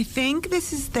 I think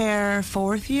this is their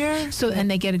 4th year. So, and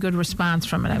they get a good response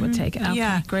from it, I would take it. Okay,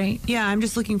 yeah, great. Yeah, I'm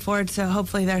just looking forward to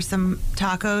hopefully there's some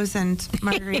tacos and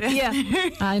margaritas. Yeah,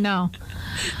 I know.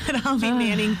 And I'll be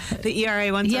manning the ERA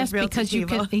One Source Realty because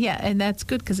table. you can. Yeah, and that's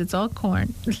good because it's all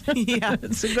corn. Yeah,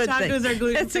 it's a good thing. Tacos are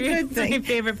gluten-free. That's a good thing. That's my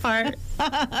favorite part.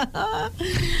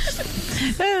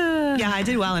 Yeah, I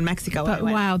did well in Mexico. But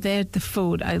wow, the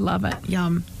food, I love it.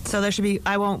 Yum. So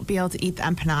I won't be able to eat the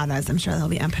empanadas. I'm sure there'll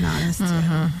be empanadas too.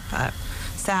 But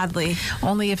sadly.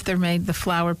 Only if they're made the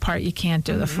flour part, you can't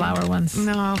do the flour ones.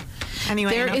 No.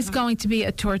 Anyway. There is going to be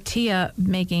a tortillas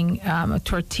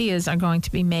are going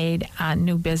to be made on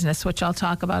new business, which I'll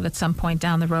talk about at some point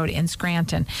down the road in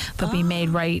Scranton. They'll be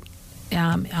made right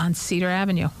on Cedar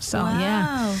Avenue. So,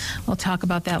 yeah, we'll talk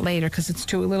about that later because it's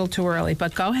a little too early.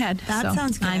 But go ahead. That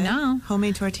sounds good. I know.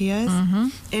 Homemade tortillas.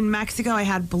 In Mexico, I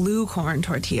had blue corn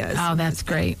tortillas. Oh, that's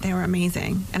great. They were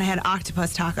amazing. And I had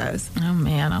octopus tacos. Oh,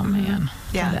 man.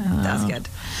 Yeah, that was good.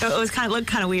 It was looked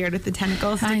kind of weird with the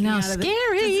tentacles sticking I know. out of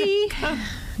Scary.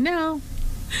 No.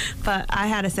 But I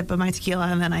had a sip of my tequila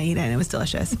and then I ate it, and it was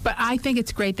delicious. But I think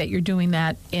it's great that you're doing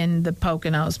that in the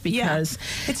Poconos because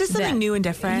it's just something new and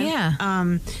different.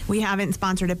 Yeah. We haven't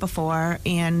sponsored it before,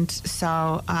 and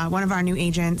so one of our new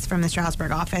agents from the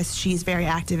Stroudsburg office, she's very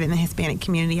active in the Hispanic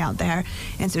community out there,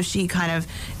 and so she kind of,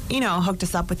 hooked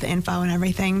us up with the info and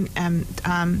everything.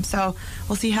 And so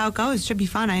we'll see how it goes. Should be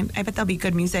fun. I bet there'll be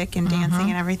good music and dancing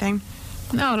and everything.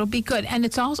 No, it'll be good. And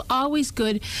it's also always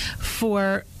good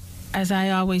for, as I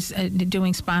always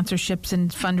doing sponsorships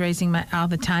and fundraising all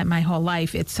the time, my whole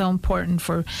life, it's so important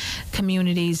for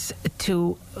communities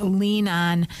to lean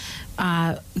on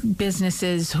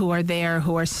businesses who are there,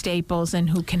 who are staples, and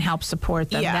who can help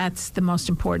support them. Yeah. That's the most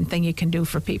important thing you can do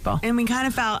for people. And we kind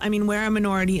of felt, we're a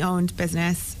minority-owned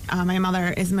business. My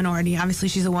mother is minority. Obviously,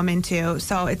 she's a woman, too.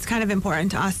 So it's kind of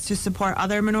important to us to support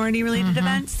other minority-related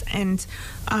events. And,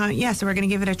 so we're going to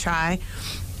give it a try.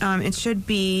 It should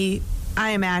be,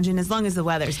 I imagine, as long as the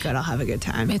weather's good, I'll have a good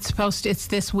time. It's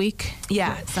this week?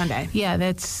 Yeah, Sunday. Yeah,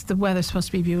 the weather's supposed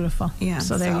to be beautiful. Yeah.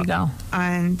 So there you go.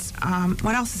 And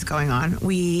what else is going on?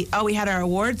 We had our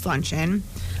awards luncheon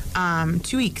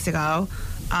 2 weeks ago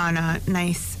on a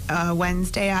nice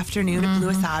Wednesday afternoon at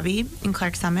Blue Wasabi in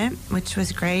Clark Summit, which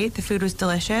was great. The food was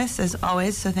delicious, as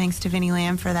always, so thanks to Vinnie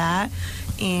Lamb for that.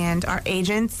 And our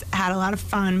agents had a lot of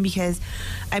fun because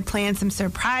I planned some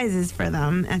surprises for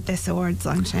them at this awards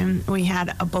luncheon. We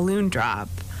had a balloon drop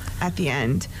at the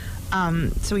end.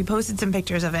 So we posted some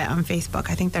pictures of it on Facebook.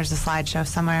 I think there's a slideshow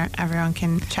somewhere. Everyone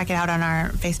can check it out on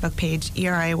our Facebook page,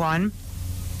 ERA1.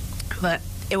 But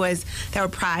there were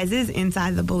prizes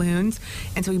inside the balloons,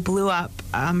 and so we blew up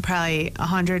probably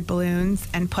 100 balloons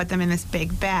and put them in this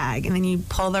big bag, and then you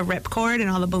pull the ripcord and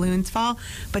all the balloons fall.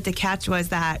 But the catch was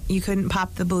that you couldn't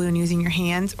pop the balloon using your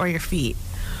hands or your feet.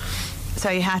 So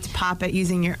you had to pop it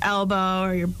using your elbow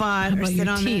or your butt or sit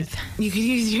on teeth? it. You could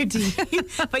use your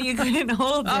teeth, but you couldn't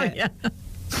hold it. Oh, yeah.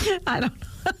 I don't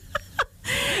know.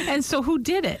 And so who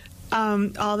did it?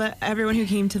 Everyone who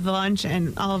came to the lunch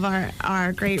and all of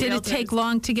our great Did realtors. it take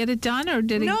long to get it done, or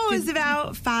did it? No, it was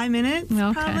about 5 minutes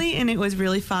probably, and it was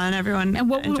really fun. Everyone And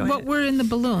what enjoyed it. were in the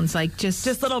balloons? Like just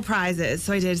little prizes.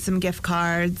 So I did some gift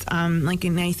cards, like a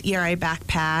nice ERA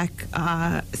backpack,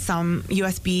 some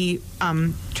USB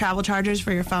travel chargers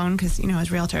for your phone, because as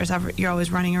realtors, you're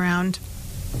always running around.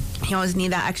 You always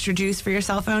need that extra juice for your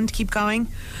cell phone to keep going.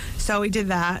 So we did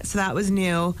that. So that was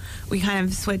new. We kind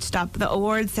of switched up. The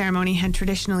awards ceremony had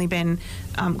traditionally been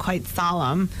quite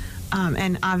solemn.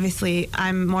 And obviously,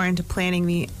 I'm more into planning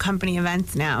the company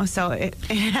events now. So it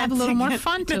had a little more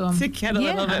fun to them. To get a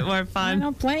little bit more fun. I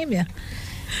don't blame you.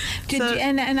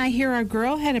 And I hear our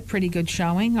girl had a pretty good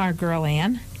showing, our girl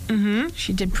Ann. Mm-hmm.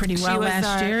 She did pretty well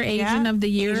last year. Agent of the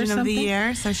Year Agent or something? of the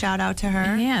Year. So shout out to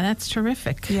her. Yeah, that's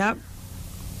terrific. Yep.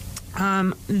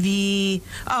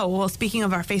 Speaking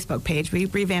of our Facebook page, we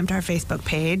revamped our Facebook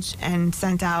page and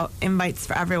sent out invites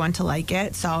for everyone to like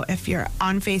it. So if you're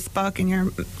on Facebook and you're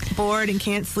bored and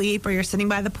can't sleep, or you're sitting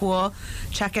by the pool,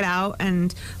 check it out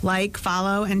and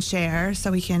follow, and share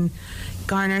so we can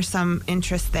garner some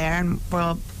interest there. And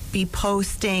we'll be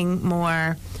posting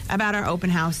more about our open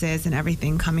houses and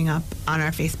everything coming up on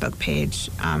our Facebook page,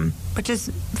 which is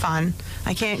fun.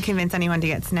 I can't convince anyone to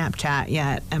get Snapchat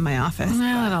yet at my office.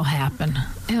 Well, it'll happen.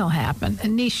 It'll happen.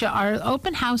 And Nisha, are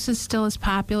open houses still as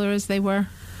popular as they were?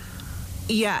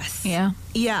 Yes. Yeah?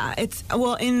 Yeah.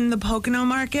 In the Pocono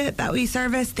market that we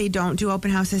service, they don't do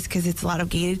open houses because it's a lot of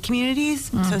gated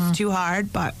communities, so it's too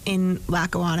hard. But in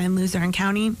Lackawanna and Luzerne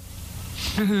County,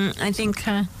 I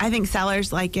think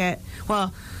sellers like it.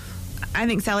 Well, I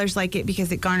think sellers like it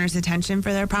because it garners attention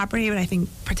for their property, but I think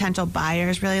potential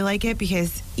buyers really like it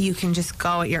because you can just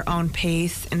go at your own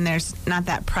pace, and there's not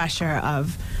that pressure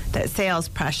of that sales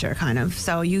pressure kind of.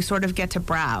 So you sort of get to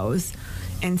browse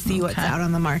and see what's out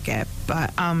on the market.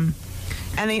 But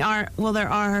there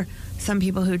are some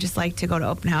people who just like to go to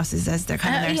open houses as their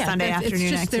kind of their Sunday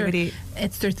afternoon activity.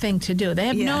 It's their thing to do. They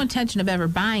have no intention of ever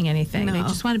buying anything. No. They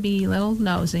just want to be a little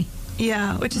nosy.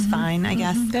 Yeah, which is fine, I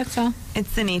guess. That's all.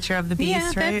 It's the nature of the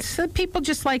beast, right? People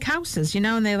just like houses,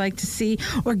 and they like to see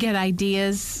or get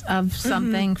ideas of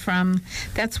something from.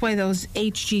 That's why those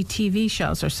HGTV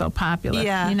shows are so popular.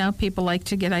 Yeah. People like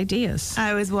to get ideas.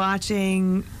 I was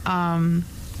watching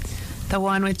The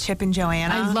one with Chip and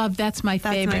Joanna. I love, that's my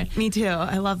favorite. Me too.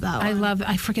 I love that one.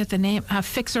 I forget the name.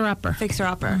 Fixer Upper. Fixer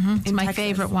Upper. Mm-hmm. It's my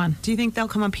favorite one. Do you think they'll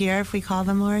come up here if we call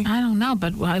them, Laurie? I don't know,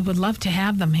 but I would love to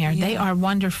have them here. Yeah. They are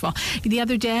wonderful. The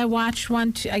other day I watched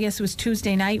one, I guess it was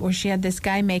Tuesday night, where she had this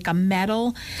guy make a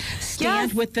metal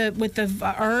stand with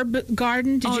the herb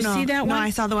garden. Did you see that one? No, I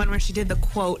saw the one where she did the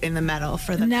quote in the metal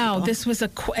for the people. This was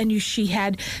she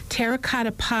had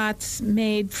terracotta pots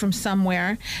made from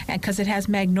somewhere, and because it has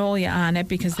magnolia on it,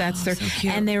 because that's their. So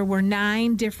cute. And there were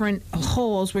 9 different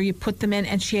holes where you put them in,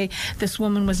 and this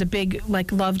woman was a big,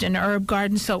 loved an herb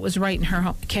garden, so it was right in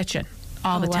her kitchen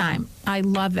all the time. I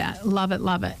love that. Love it.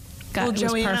 Well,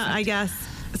 Joanna, I guess,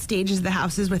 stages the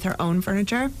houses with her own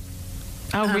furniture.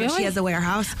 Oh, really? She has a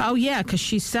warehouse. Oh, yeah, because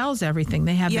she sells everything.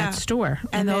 They have that store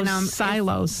and those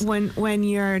silos. When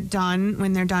they're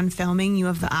done filming, you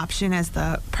have the option as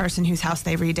the person whose house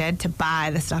they redid to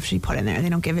buy the stuff she put in there. They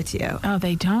don't give it to you. Oh,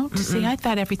 they don't? Mm-mm. See, I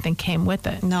thought everything came with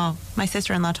it. No, my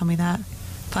sister-in-law told me that.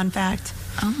 Fun fact.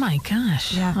 Oh, my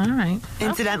gosh. Yeah. All right.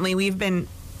 Incidentally, we've been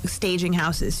staging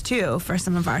houses too for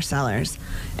some of our sellers,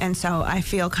 and so I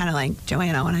feel kind of like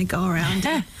Joanna when I go around.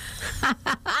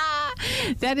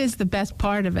 That is the best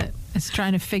part of it. It's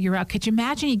trying to figure out. Could you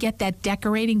imagine you get that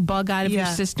decorating bug out of your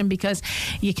system because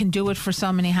you can do it for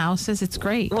so many houses? It's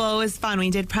great. Well, it was fun. We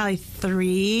did probably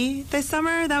 3 this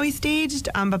summer that we staged,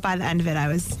 but by the end of it, I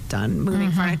was done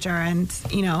moving furniture and,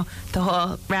 the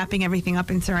whole wrapping everything up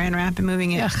in saran wrap and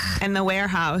moving it. And the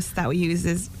warehouse that we use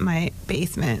is my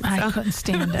basement. I couldn't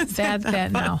stand it.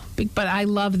 that no. But I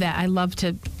love that. I love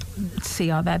to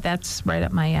see all that. That's right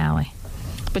up my alley.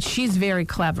 But she's very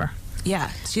clever.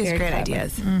 Yeah, she has great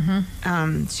ideas.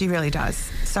 Mm-hmm. She really does.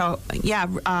 So,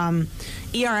 ERA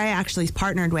actually is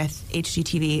partnered with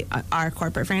HGTV, our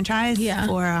corporate franchise,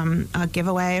 for a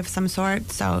giveaway of some sort.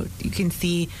 So you can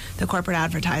see the corporate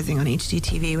advertising on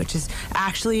HGTV, which is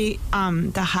actually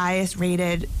the highest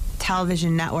rated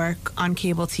television network on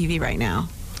cable TV right now.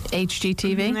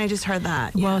 HGTV? I just heard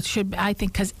that. Yeah. Well, it should, I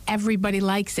think, because everybody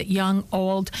likes it. Young,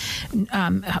 old,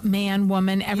 man,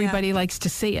 woman, everybody likes to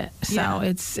see it. So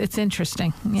it's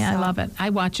interesting. Yeah, I love it.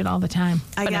 I watch it all the time.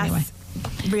 I guess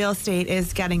real estate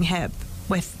is getting hip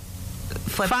with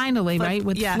finally, right?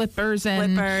 With flippers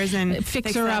and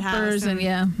fixer-uppers and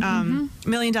 $1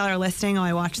 million listing. Oh,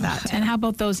 I watched that too. And how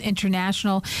about those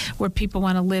international where people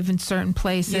want to live in certain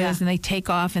places and they take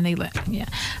off and they live? Yeah.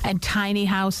 And tiny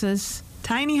houses.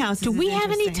 Tiny houses. Do we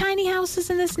have any tiny houses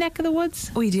in this neck of the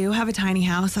woods? We do have a tiny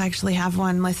house. I actually have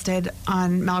one listed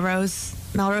on Melrose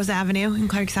Avenue in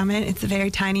Clark Summit. It's a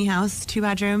very tiny house, 2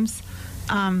 bedrooms.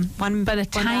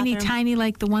 Tiny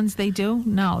like the ones they do?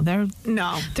 No, they're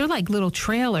like little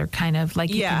trailer kind of like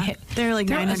you can hit. They're like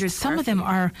 900 Some of them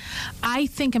are. I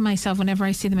think of myself whenever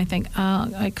I see them. I think,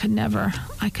 oh, I could never.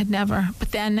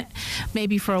 But then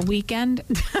maybe for a weekend,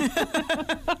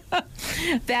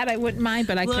 that I wouldn't mind.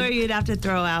 But Laurie, you'd have to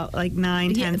throw out like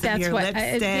 9/10 of your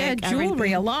lipstick, jewelry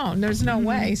everything. Alone. There's no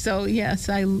way. So yes,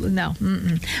 no.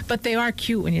 But they are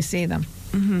cute when you see them.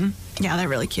 Mm-hmm. Yeah, they're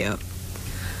really cute.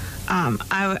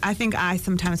 I think I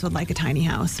sometimes would like a tiny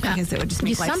house because it would just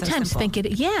make life so simple. You sometimes think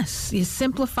you're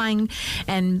simplifying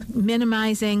and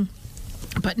minimizing.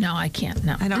 But no, I can't.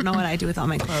 No, I don't know what I do with all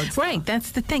my clothes. Right,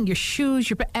 that's the thing. Your shoes,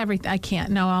 your everything. I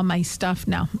can't. No, all my stuff.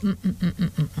 No.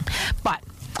 But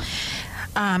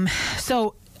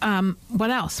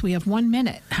what else? We have 1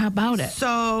 minute. How about it?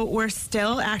 So we're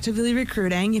still actively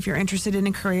recruiting. If you're interested in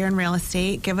a career in real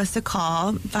estate, give us a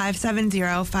call,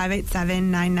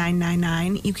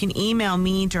 570-587-9999. You can email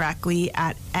me directly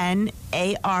at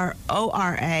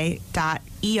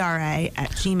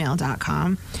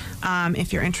narora.era@gmail.com.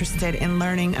 If you're interested in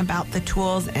learning about the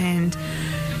tools and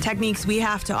techniques we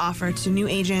have to offer to new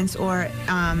agents or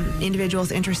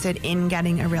individuals interested in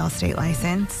getting a real estate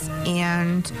license.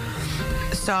 And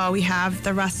so we have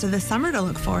the rest of the summer to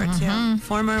look forward to.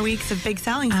 4 more weeks of big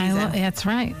selling season. That's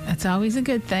right. That's always a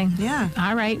good thing. Yeah.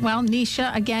 All right. Well,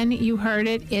 Nisha, again, you heard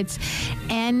it. It's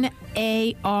NARORA,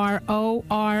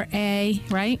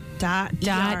 right?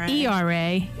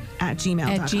 .ERA at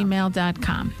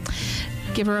gmail.com.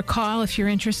 Give her a call if you're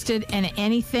interested in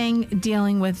anything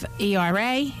dealing with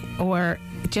ERA, or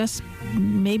just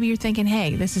maybe you're thinking,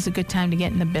 hey, this is a good time to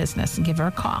get in the business, and give her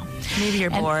a call. Maybe you're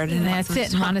bored. And that's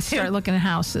it. And want to start looking at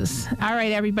houses. All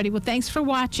right, everybody. Well, thanks for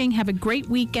watching. Have a great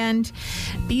weekend.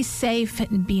 Be safe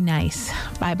and be nice.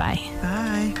 Bye-bye.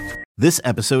 Bye. This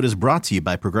episode is brought to you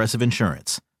by Progressive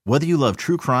Insurance. Whether you love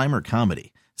true crime or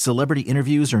comedy, celebrity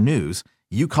interviews or news,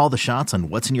 you call the shots on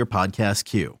what's in your podcast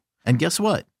queue. And guess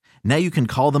what? Now you can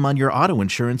call them on your auto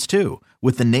insurance too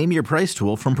with the Name Your Price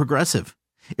tool from Progressive.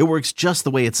 It works just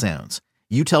the way it sounds.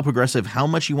 You tell Progressive how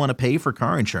much you want to pay for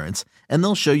car insurance, and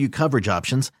they'll show you coverage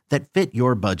options that fit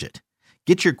your budget.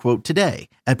 Get your quote today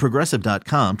at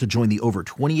Progressive.com to join the over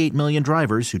 28 million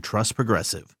drivers who trust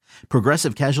Progressive.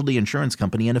 Progressive Casualty Insurance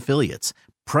Company and Affiliates.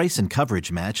 Price and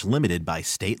coverage match limited by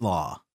state law.